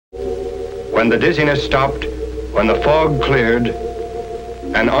When the dizziness stopped, when the fog cleared,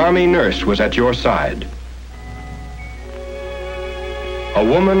 an Army nurse was at your side. A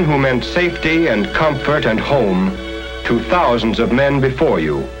woman who meant safety and comfort and home to thousands of men before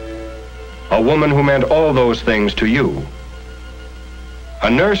you. A woman who meant all those things to you.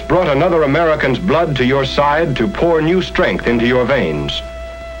 A nurse brought another American's blood to your side to pour new strength into your veins.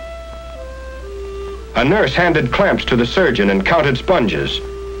 A nurse handed clamps to the surgeon and counted sponges.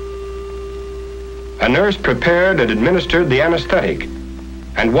 A nurse prepared and administered the anesthetic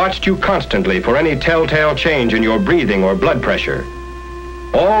and watched you constantly for any telltale change in your breathing or blood pressure,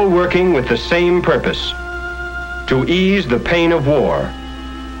 all working with the same purpose: to ease the pain of war,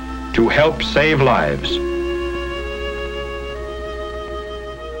 to help save lives.